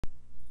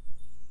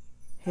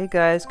Hey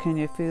guys, can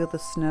you feel the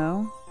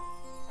snow?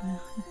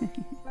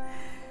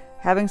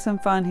 Having some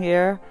fun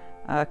here,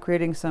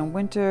 creating some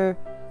winter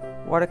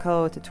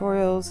watercolor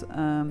tutorials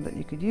that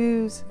you could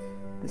use.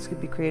 This could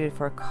be created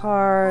for a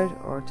card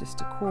or just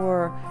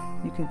decor.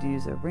 You could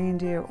use a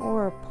reindeer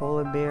or a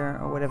polar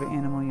bear or whatever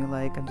animal you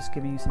like. I'm just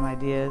giving you some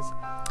ideas.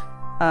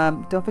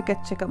 Don't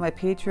forget to check out my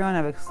Patreon. I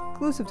have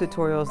exclusive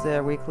tutorials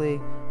there weekly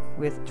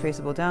with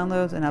traceable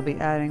downloads, and I'll be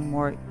adding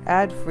more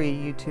ad-free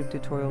YouTube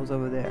tutorials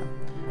over there.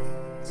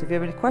 So if you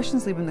have any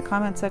questions, leave them in the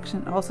comment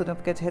section. Also, don't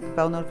forget to hit the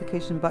bell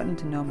notification button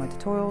to know my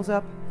tutorial's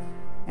up.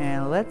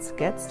 And let's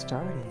get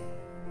started.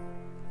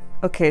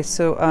 Okay,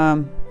 so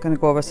I'm going to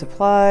go over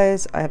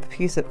supplies. I have a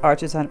piece of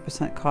Arches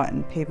 100%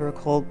 cotton paper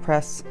cold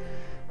press.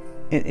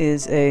 It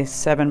is a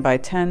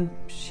 7x10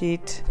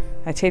 sheet.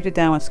 I taped it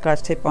down with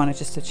Scotch tape on it,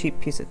 just a cheap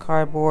piece of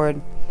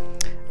cardboard.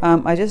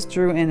 I just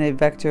drew in a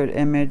vectored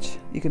image.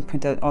 You can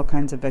print out all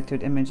kinds of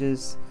vectored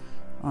images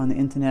on the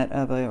internet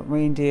of a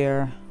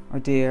reindeer or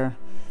deer.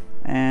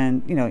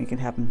 And you know, you can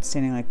have them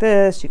standing like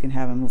this, you can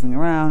have them moving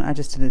around. I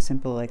just did it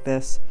simple like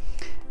this.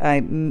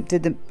 I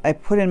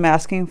put in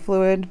masking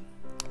fluid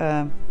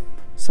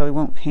so we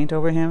won't paint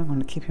over him. I want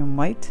to keep him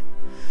white.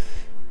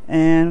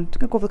 And I'm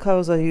gonna go over the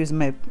colors I use in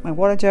my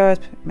water jars,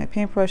 my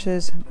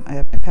paintbrushes. I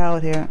have my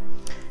palette here,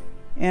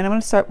 and I'm going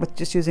to start with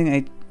just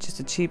using just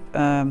a cheap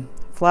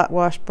flat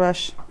wash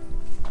brush.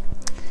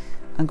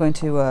 I'm going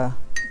to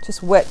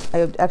just wet.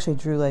 I actually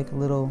drew like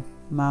little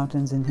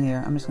mountains in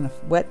here. I'm just going to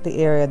wet the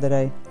area that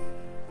I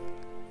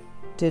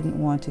didn't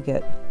want to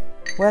get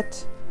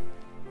wet.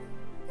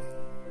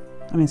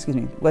 I mean, excuse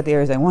me, wet the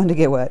areas I wanted to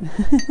get wet.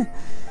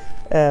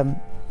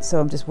 So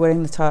I'm just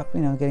wetting the top,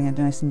 you know, getting it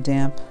nice and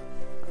damp.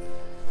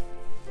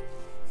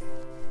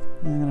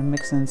 And I'm going to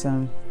mix in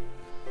some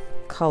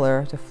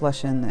color to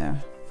flush in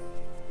there.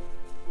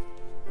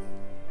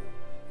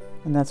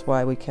 And that's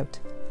why we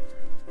kept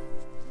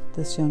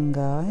this young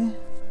guy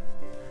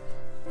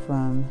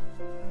from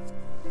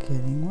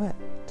getting wet.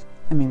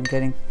 I mean,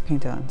 getting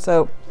paint on.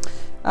 So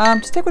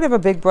just take whatever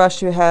big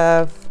brush you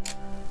have.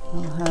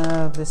 I'll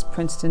have this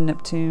Princeton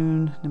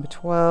Neptune number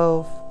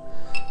 12.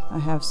 I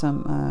have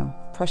some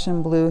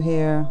Prussian blue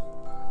here.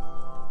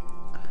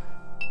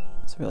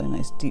 It's a really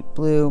nice deep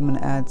blue. I'm going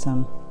to add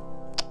a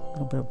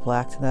little bit of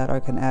black to that, or I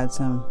can add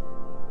some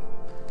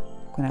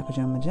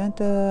quinachradone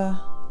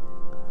magenta.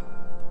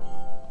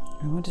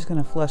 And we're just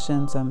going to flush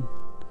in some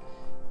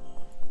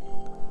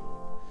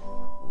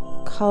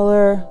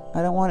color.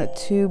 I don't want it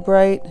too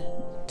bright,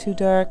 too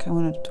dark. I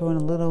want to throw in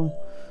a little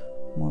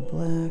more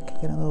black,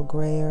 get a little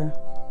grayer.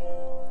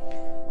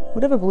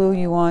 Whatever blue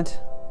you want.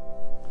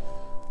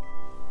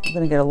 I'm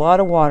going to get a lot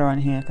of water on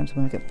here because I'm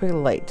going to make it pretty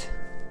light.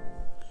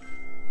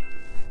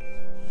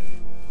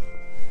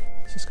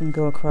 It's just going to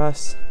go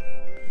across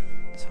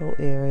this whole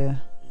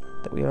area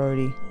that we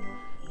already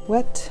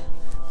wet.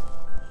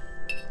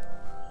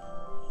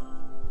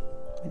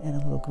 And add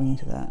a little green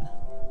to that.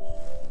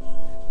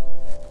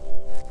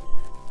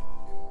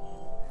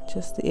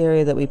 Just the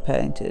area that we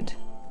painted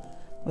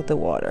with the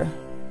water.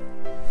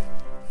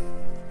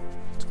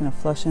 Just going to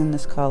flush in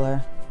this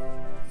color.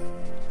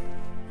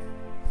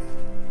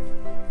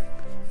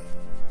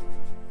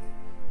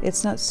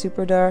 It's not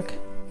super dark.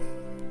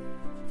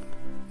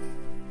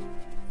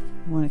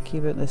 I want to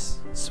keep it this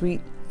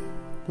sweet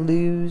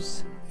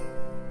blues.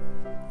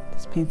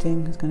 This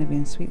painting is going to be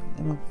in sweet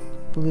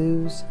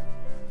blues.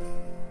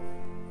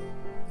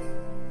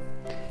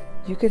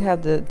 You could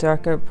have the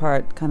darker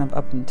part kind of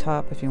up on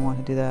top if you want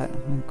to do that.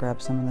 I'm going to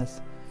grab some of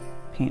this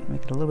paint,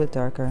 make it a little bit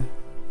darker.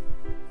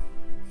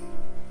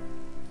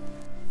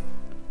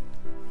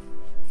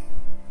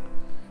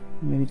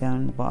 Maybe down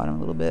in the bottom a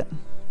little bit.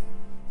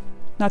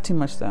 Not too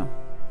much though.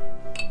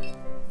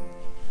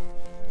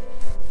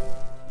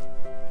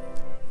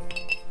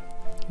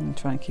 I'm going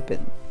to try and keep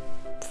it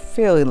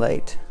fairly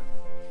light.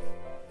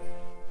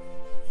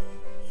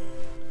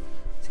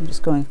 So I'm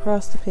just going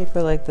across the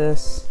paper like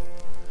this.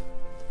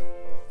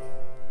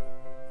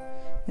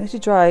 It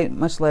should dry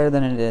much lighter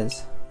than it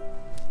is.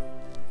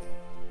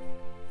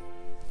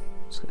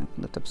 Just going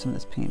to lift up some of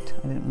this paint.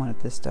 I didn't want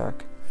it this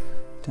dark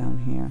down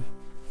here.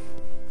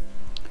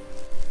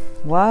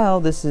 While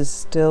this is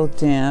still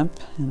damp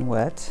and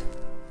wet,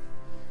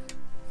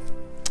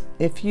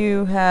 if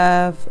you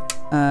have,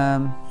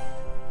 I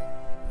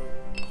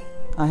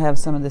have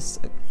some of this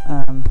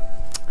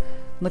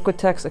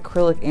Liquitex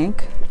acrylic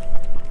ink,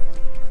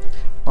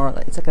 or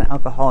it's like an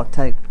alcoholic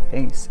type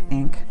base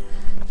ink,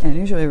 and it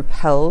usually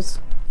repels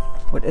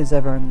what is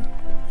ever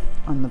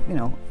on the, you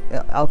know,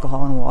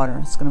 alcohol and water.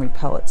 It's going to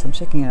repel it, so I'm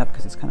shaking it up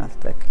because it's kind of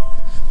thick.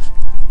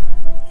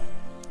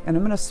 And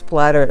I'm going to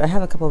splatter it. I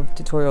have a couple of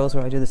tutorials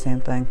where I do the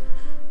same thing.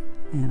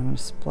 And I'm going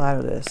to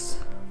splatter this.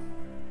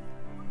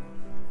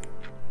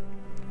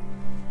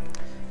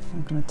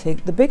 I'm going to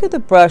take, the bigger the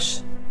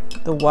brush,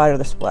 the wider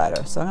the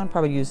splatter. So I'm going to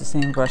probably use the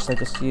same brush I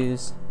just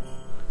used.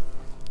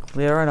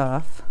 Clear it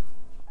off.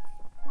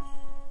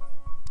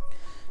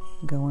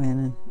 Go in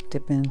and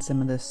dip in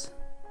some of this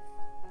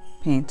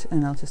paint,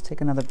 and I'll just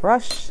take another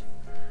brush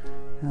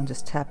and I'll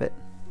just tap it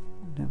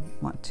I don't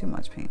want too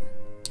much paint.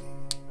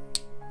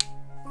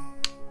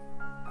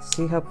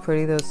 See how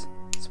pretty those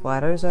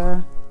splatters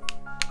are?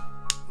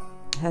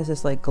 It has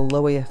this like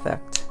glowy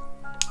effect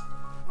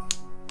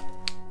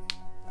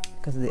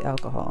because of the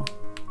alcohol.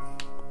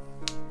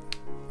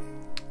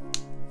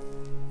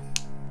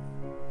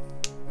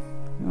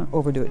 I don't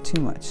overdo it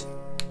too much.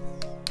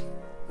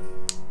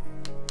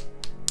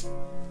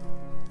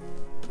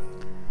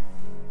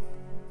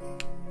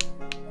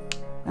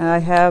 And I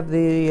have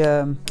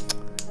the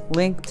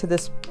link to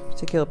this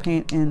particular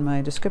paint in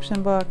my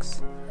description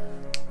box.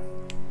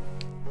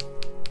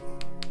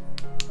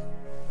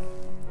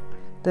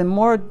 The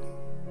more,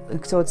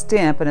 so it's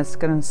damp and it's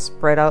going to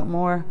spread out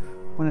more.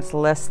 When it's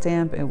less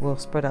damp, it will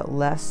spread out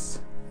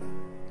less.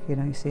 You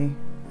know, you see?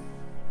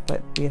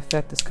 But the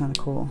effect is kind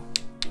of cool.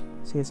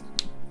 See, it's,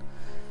 you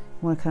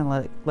want to kind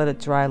of let it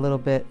dry a little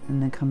bit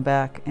and then come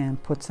back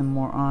and put some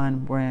more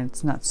on where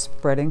it's not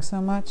spreading so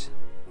much.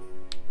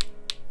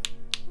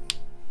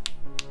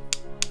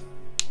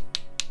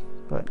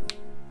 But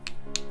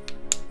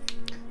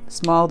the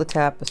smaller the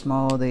tap, the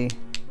smaller the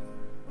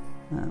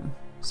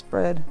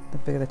spread, the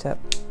bigger the tap.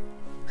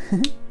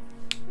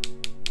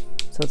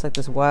 So it's like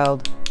this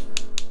wild,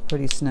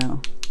 pretty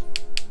snow.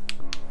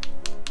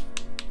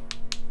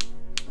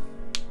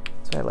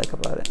 That's what I like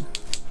about it.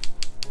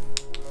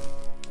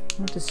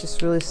 It's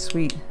just really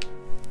sweet.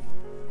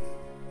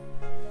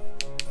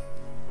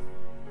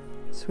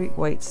 Sweet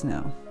white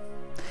snow.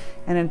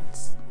 And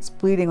it's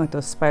bleeding with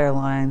those spiral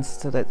lines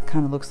so that it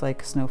kind of looks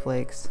like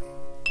snowflakes.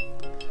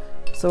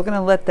 So we're going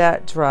to let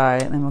that dry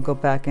and then we'll go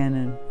back in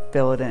and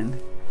fill it in.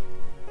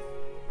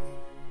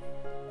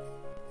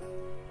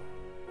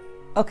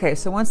 Okay,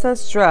 so once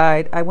that's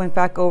dried, I went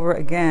back over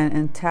again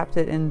and tapped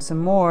it in some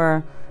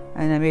more,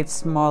 and I made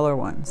smaller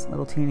ones,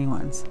 little teeny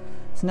ones.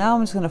 So now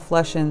I'm just going to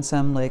flesh in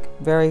some like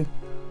very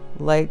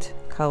light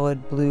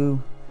colored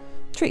blue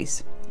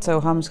trees. So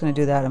how I'm just going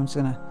to do that, I'm just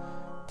going to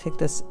take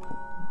this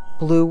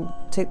blue,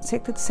 take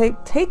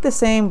the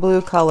same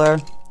blue color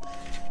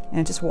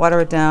and just water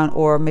it down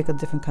or make a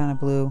different kind of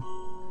blue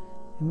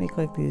and make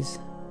like these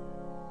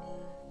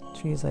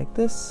trees like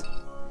this.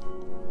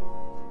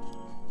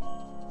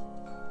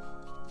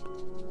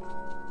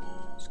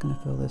 Just gonna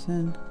fill this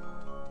in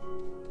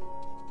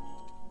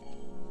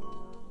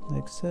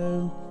like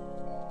so.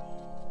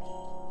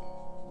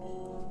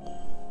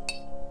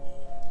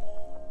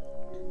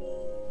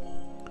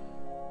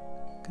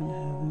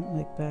 Gonna have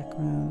like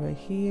background right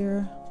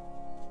here.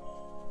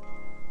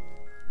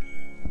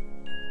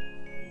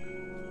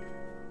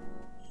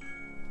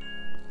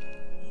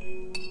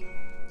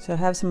 So I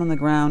have some on the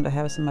ground, I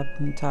have some up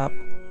on the top.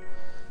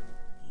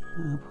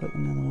 I'll put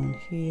another one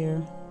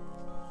here.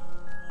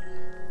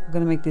 I'm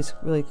gonna make these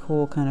really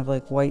cool kind of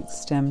like white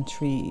stem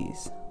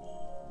trees.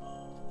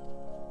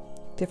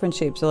 Different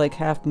shapes, they're like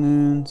half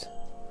moons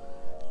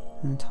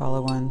and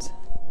taller ones.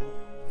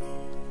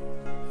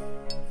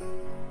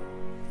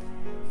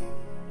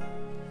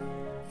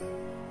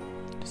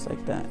 Just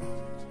like that.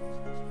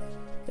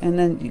 And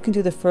then you can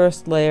do the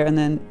first layer and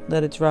then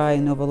let it dry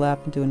and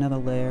overlap and do another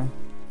layer.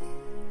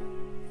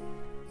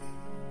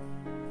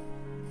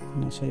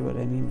 And I'll show you what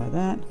I mean by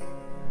that.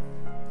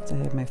 So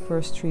I have my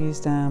first trees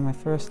down, my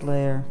first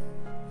layer,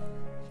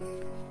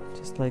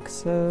 just like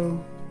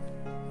so.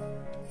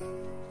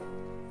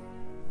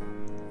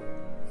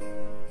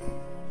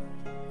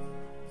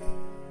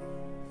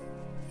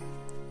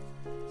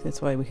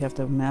 That's why we have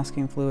to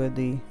masking fluid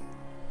the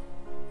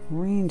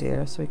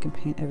reindeer so we can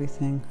paint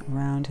everything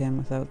around him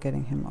without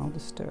getting him all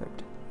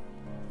disturbed.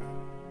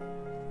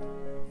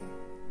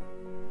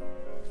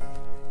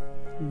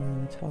 And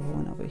then the taller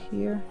one over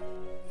here.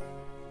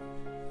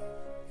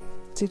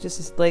 See, just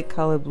this light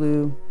color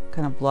blue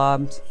kind of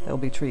blobs that will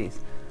be trees.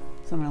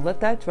 So I'm going to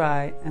let that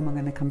dry and we're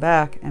going to come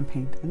back and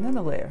paint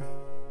another layer.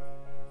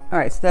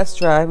 Alright, so that's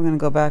dry. We're going to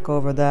go back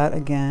over that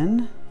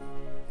again.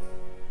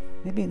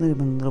 Maybe a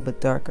little bit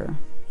darker.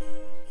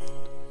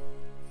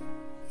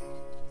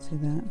 See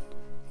that?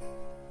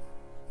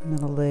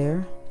 Another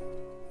layer.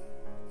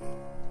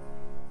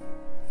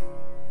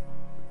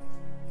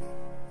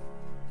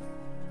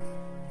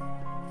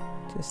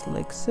 Just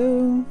like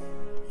so.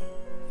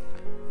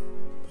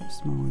 Put a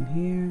small one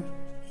here.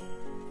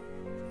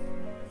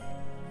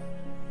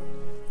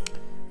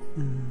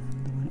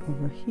 And the one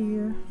over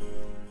here.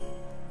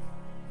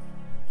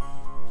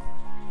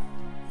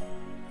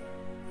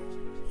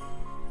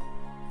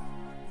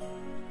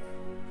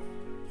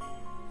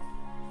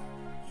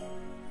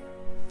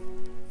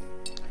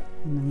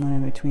 And then one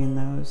in between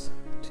those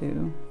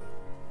two.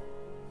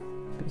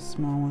 Put a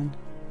small one.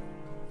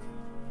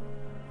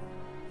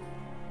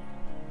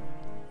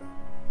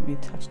 Maybe a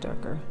touch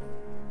darker.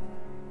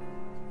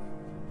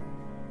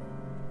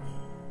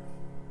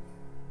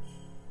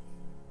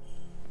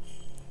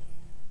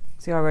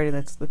 See, already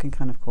that's looking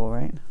kind of cool,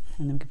 right?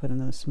 And then we can put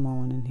another small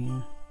one in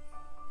here.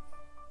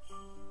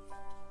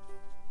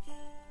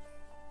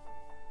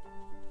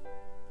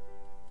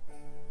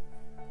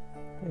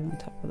 Right on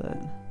top of that.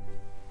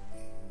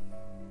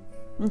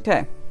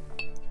 Okay,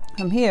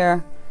 from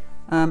here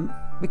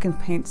we can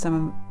paint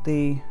some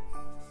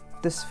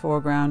this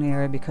foreground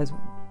area because,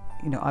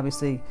 you know,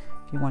 obviously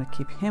if you want to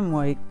keep him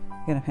white,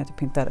 you're gonna have to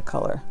paint that a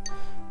color.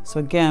 So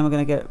again, we're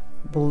gonna get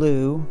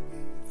blue,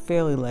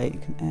 fairly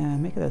light,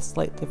 and make it a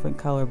slight different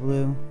color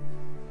blue.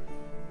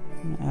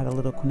 I'm gonna add a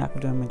little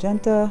quinachradone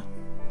magenta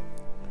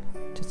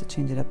just to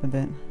change it up a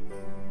bit.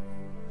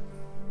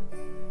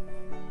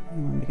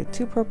 I'm gonna make it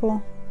too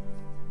purple.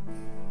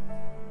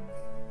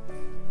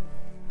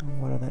 I'll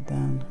water that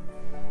down.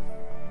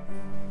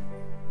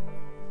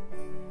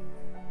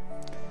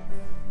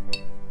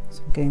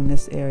 So I'm getting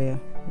this area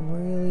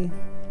really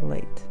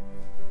light.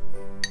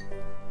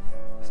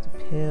 Just a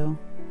pale.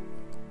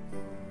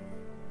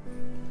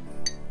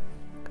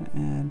 I'm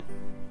gonna add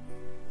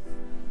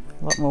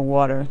a lot more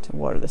water to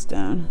water this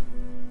down.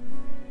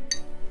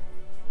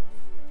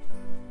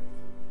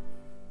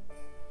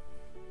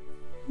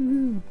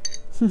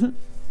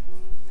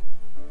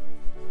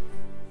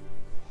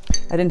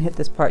 I didn't hit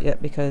this part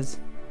yet because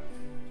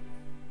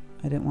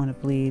I didn't want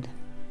to bleed.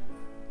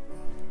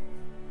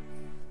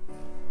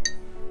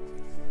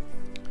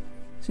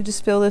 So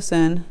just fill this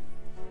in.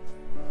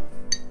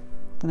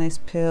 The nice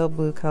pale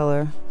blue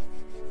color.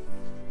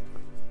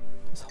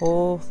 This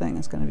whole thing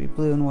is going to be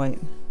blue and white.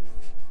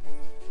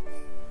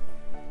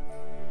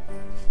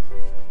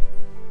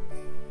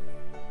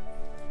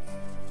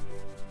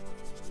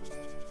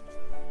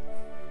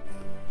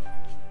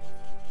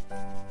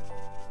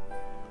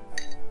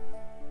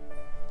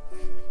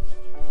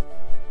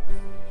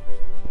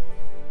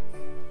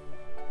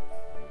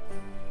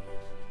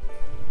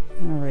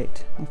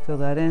 Alright, we'll fill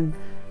that in.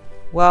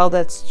 While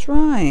that's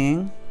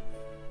drying,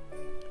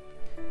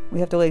 we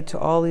have to wait till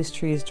all these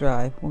trees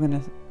dry. We're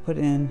going to put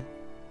in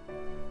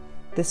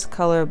this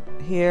color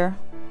here,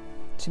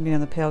 to be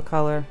on the pale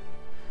color,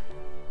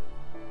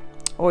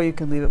 or you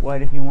can leave it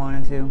white if you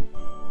wanted to,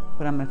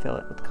 but I'm going to fill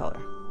it with color.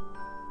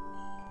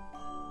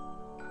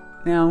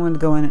 Now I'm going to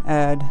go in and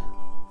add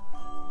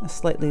a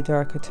slightly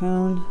darker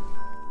tone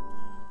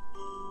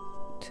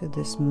to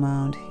this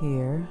mound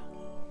here.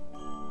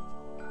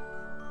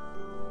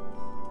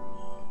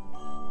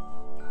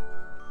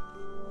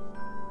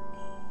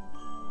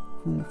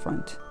 From the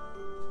front.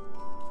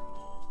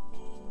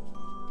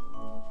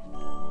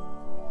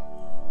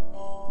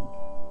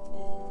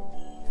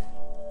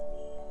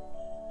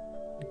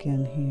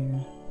 Again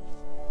here.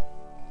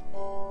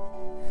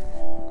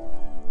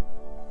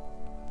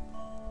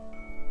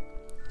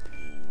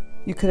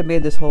 You could have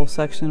made this whole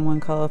section one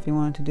color if you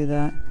wanted to do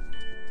that,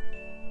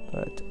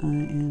 but I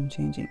am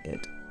changing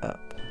it up.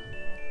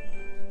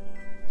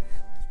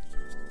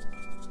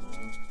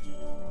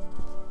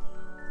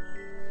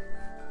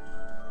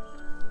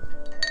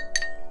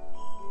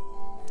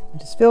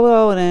 Just fill it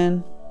all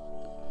in.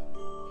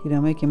 You know,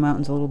 make your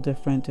mountains a little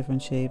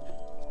different shape.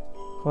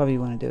 However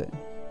you want to do it.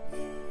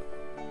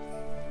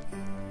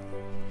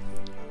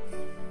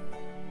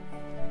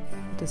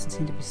 It doesn't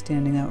seem to be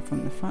standing out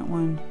from the front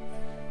one.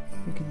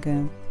 You can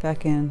go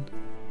back in,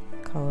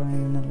 color in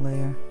another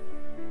layer.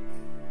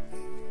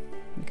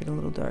 Make it a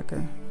little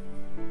darker.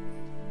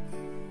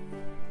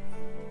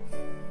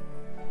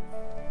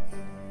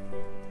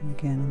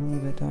 Again, a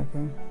little bit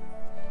darker.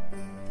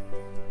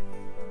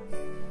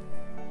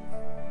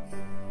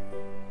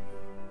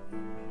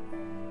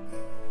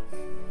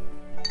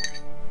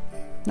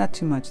 Not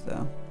too much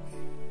though.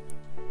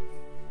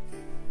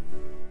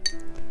 I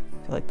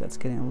feel like that's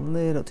getting a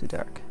little too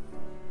dark.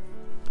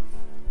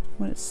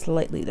 When it's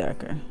slightly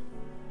darker.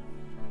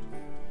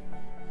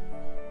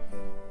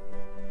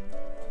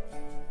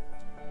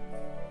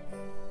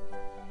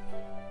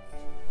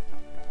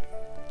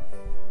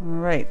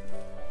 Alright.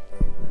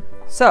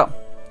 So,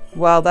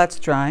 while that's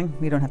drying,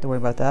 we don't have to worry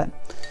about that.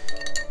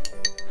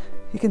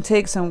 You can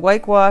take some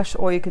white gouache,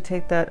 or you could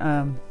take that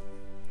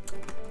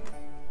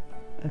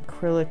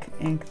acrylic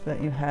ink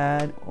that you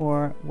had,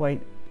 or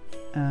white,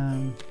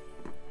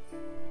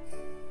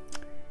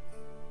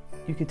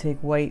 you could take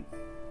white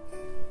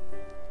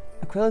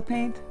acrylic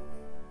paint.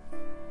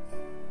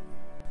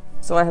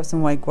 So I have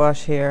some white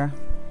gouache here.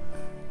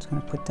 I'm just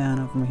going to put down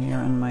over here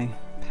on my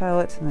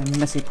palette, and the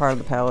messy part of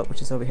the palette,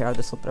 which is over here. I'll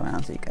just flip it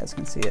around so you guys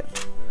can see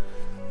it.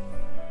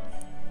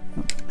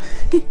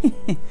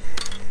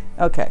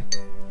 Okay,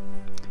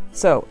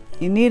 so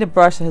you need a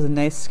brush that has a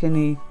nice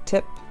skinny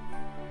tip,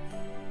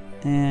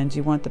 and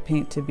you want the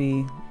paint to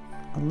be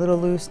a little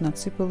loose, not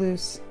super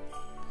loose.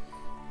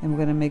 And we're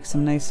going to make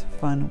some nice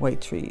fun white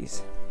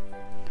trees.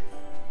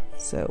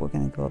 So we're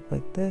going to go up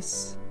like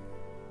this,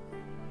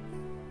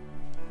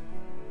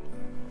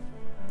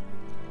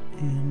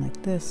 and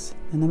like this,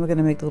 and then we're going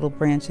to make the little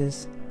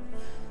branches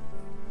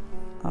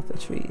off the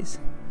trees.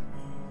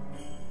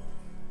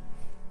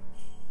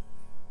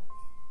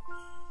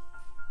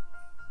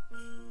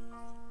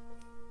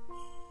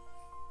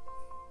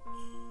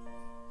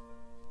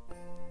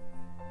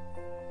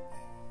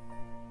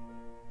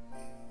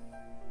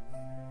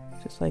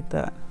 Just like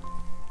that.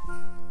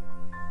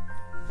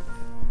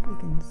 We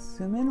can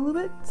zoom in a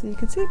little bit so you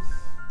can see.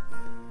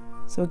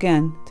 So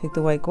again, take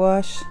the white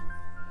gouache,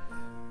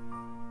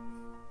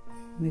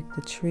 make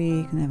the tree,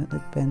 you can have it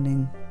like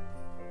bending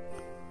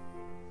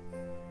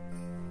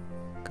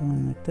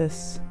going like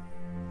this,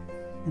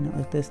 and out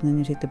like this, and then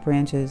you take the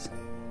branches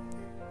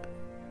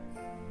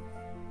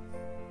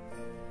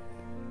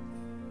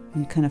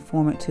and you kind of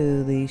form it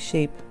to the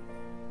shape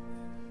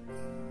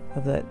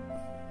of that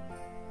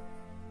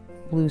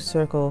blue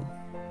circle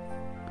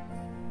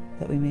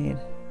that we made.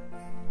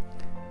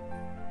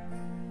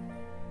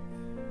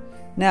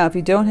 Now, if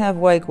you don't have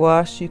white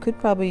gouache, you could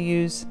probably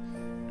use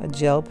a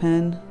gel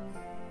pen.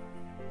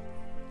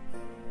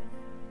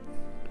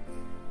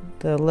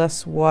 The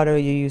less water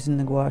you use in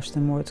the gouache, the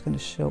more it's going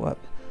to show up.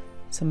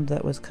 Some of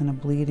that was kind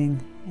of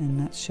bleeding and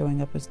not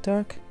showing up as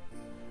dark,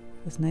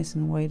 as nice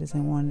and white as I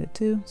wanted it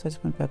to, so I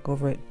just went back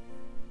over it.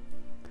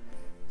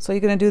 So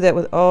you're going to do that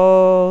with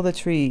all the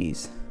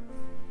trees.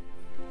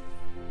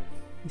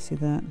 You see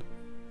that?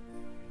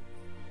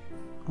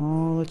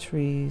 All the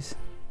trees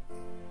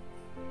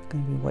are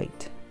going to be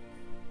white,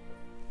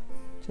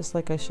 just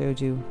like I showed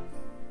you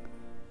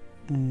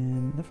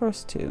in the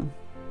first two.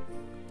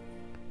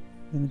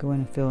 I'm going to go in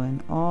and fill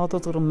in all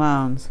those little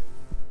mounds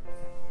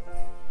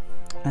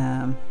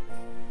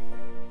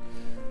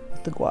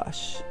with the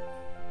gouache,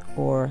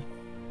 or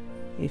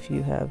if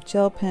you have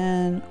gel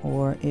pen,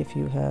 or if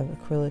you have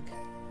acrylic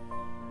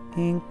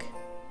ink,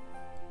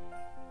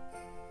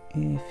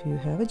 if you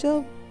have a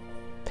gel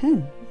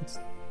pen.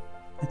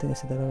 I think I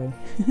said that already.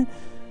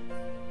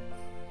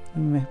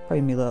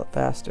 Probably be a little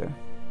faster.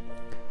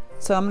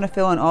 So I'm going to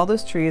fill in all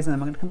those trees and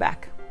then I'm going to come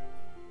back.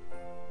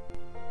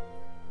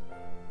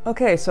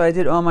 Okay, so I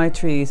did all my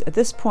trees. At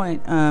this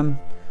point,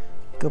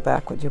 go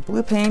back with your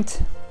blue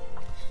paint,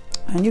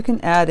 and you can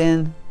add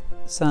in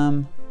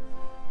some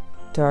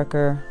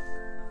darker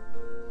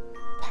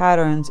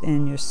patterns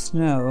in your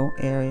snow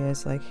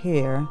areas, like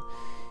here.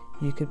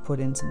 You could put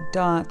in some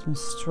dots, some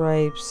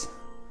stripes,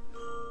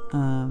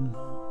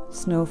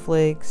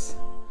 snowflakes,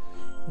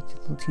 with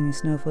little teeny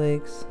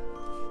snowflakes.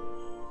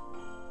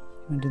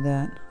 You want to do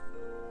that?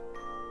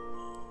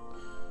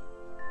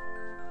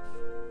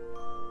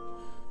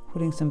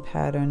 Putting some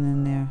pattern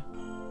in there.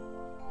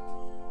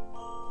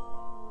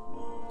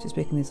 Just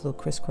making these little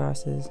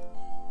crisscrosses.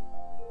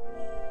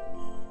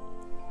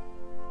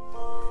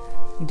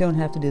 You don't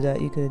have to do that.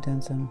 You could have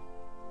done some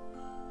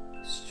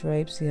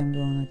stripes. See, I'm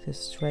going like this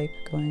stripe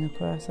going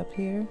across up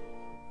here.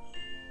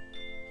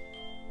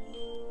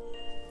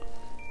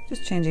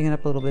 Just changing it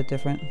up a little bit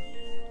different.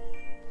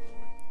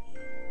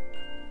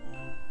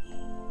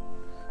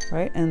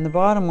 Right, and the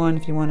bottom one,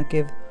 if you want to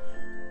give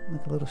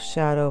like a little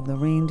shadow of the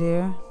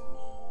reindeer,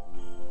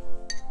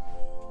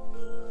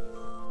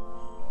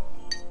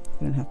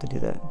 you don't have to do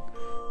that.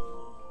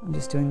 I'm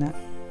just doing that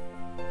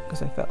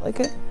because I felt like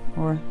it,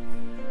 or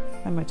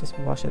I might just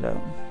wash it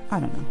out. I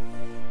don't know.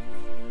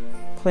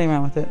 Play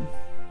around with it.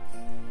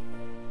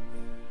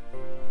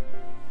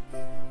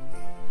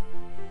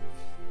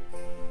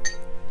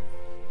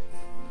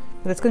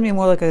 But it's going to be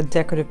more like a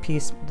decorative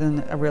piece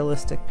than a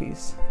realistic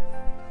piece.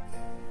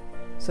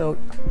 So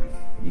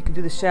you can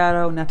do the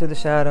shadow, not do the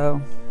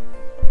shadow.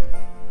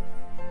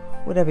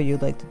 Whatever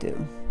you'd like to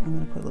do. I'm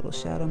going to put a little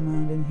shadow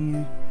mound in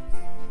here.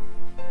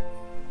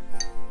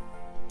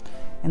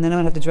 And then I'm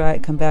going to have to dry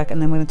it, come back,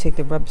 and then we're going to take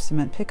the rubber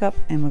cement pickup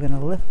and we're going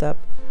to lift up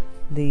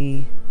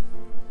the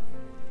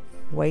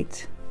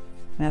white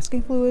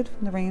masking fluid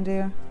from the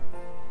reindeer.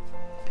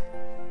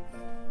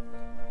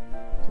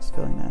 Just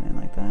filling that in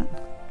like that.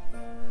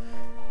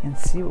 And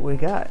see what we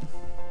got.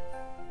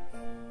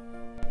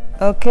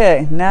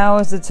 Okay, now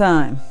is the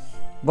time.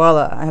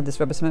 Voila, I have this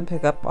rubber cement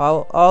pickup.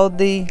 All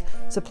the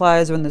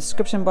supplies are in the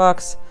description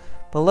box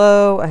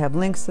below. I have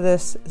links to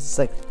this. It's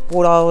like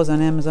 $4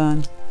 on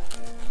Amazon.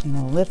 And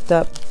we'll lift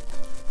up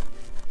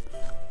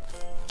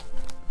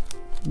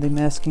the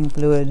masking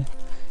fluid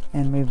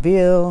and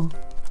reveal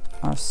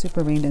our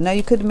super reindeer. Now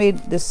you could have made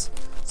this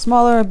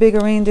smaller or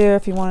bigger reindeer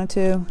if you wanted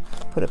to.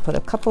 Put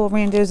a couple of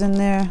reindeers in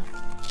there.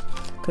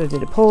 Could have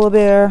did a polar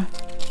bear.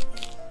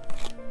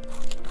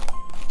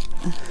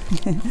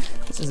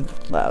 This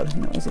is loud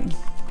and noisy.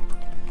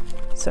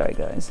 Sorry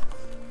guys.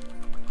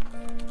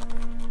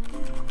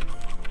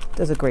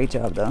 Does a great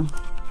job though.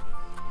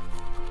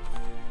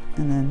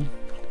 And then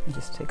you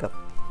just take up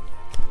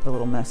the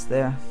little mess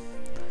there.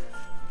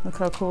 Look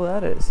how cool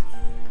that is.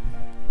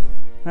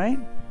 Right?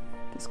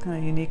 Just kind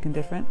of unique and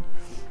different.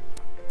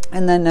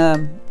 And then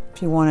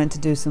if you wanted to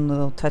do some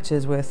little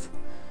touches with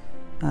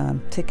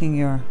taking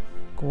your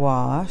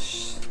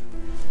gouache,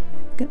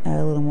 you can add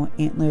a little more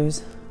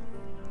antlers.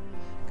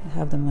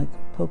 Have them like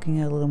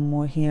poking out a little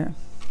more here.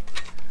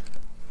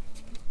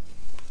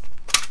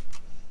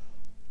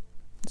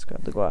 Let's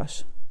grab the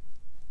gouache.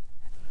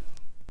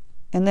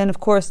 And then of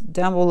course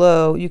down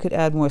below you could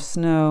add more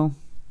snow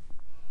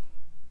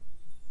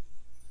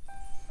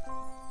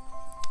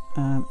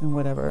and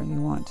whatever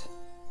you want.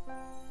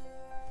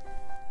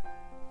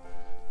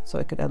 So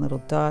I could add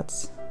little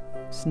dots,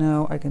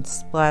 snow. I can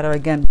splatter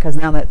again because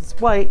now that it's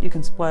white you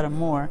can splatter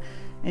more.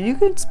 And you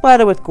can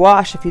splatter with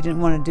gouache if you didn't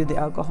want to do the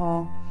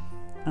alcohol.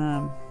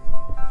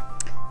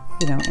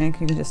 You know, ink,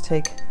 you can just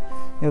take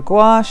your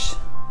gouache,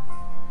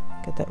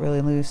 get that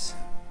really loose,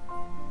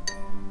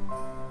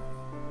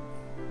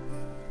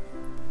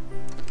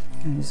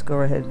 And just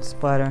go ahead and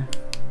splatter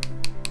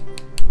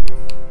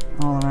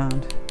all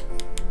around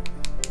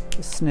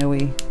the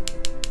snowy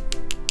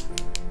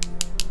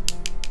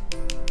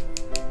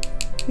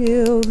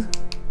field,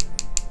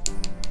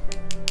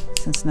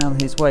 since now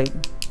that he's white.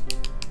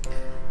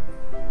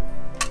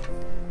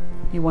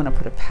 You want to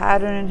put a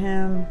pattern in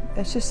him.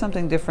 It's just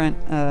something different,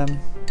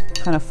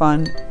 kind of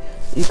fun.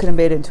 You could have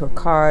made it into a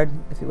card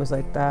if it was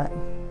like that.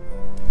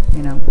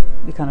 You know,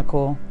 be kind of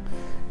cool.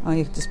 Oh,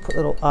 you could just put a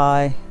little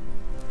eye,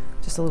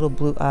 just a little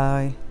blue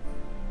eye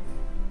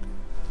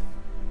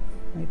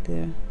right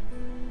there.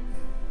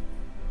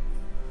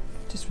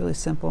 Just really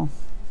simple.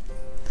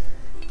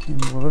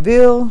 And we'll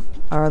reveal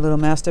our little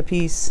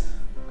masterpiece.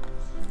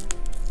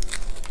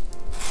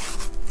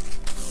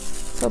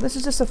 So this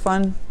is just a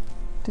fun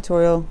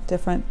tutorial,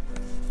 different,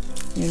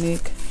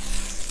 unique,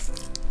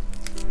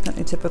 not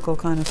your typical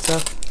kind of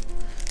stuff.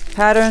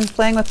 Patterns,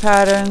 playing with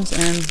patterns,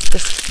 and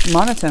just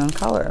monotone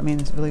color. I mean,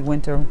 it's really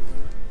winter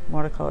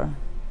watercolor.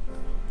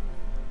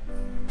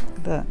 Look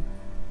at that.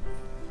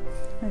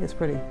 I think it's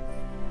pretty.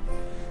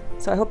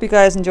 So I hope you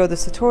guys enjoyed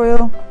this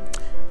tutorial.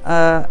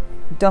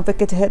 Don't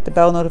forget to hit the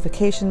bell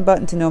notification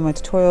button to know my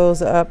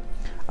tutorials are up.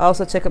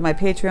 Also check out my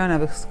Patreon. I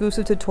have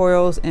exclusive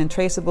tutorials and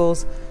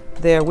traceables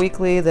there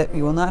weekly that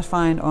you will not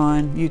find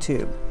on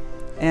YouTube.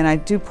 And I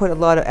do put a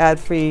lot of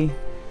ad-free,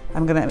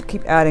 I'm going to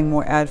keep adding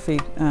more ad-free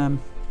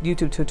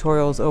YouTube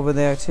tutorials over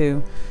there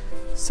too.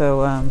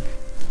 So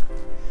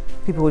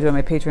people who join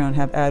my Patreon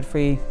have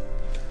ad-free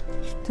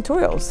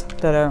tutorials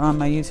that are on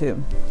my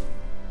YouTube.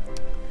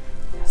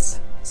 Yes.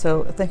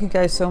 So thank you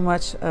guys so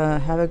much.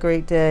 Have a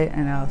great day,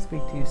 and I'll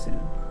speak to you soon.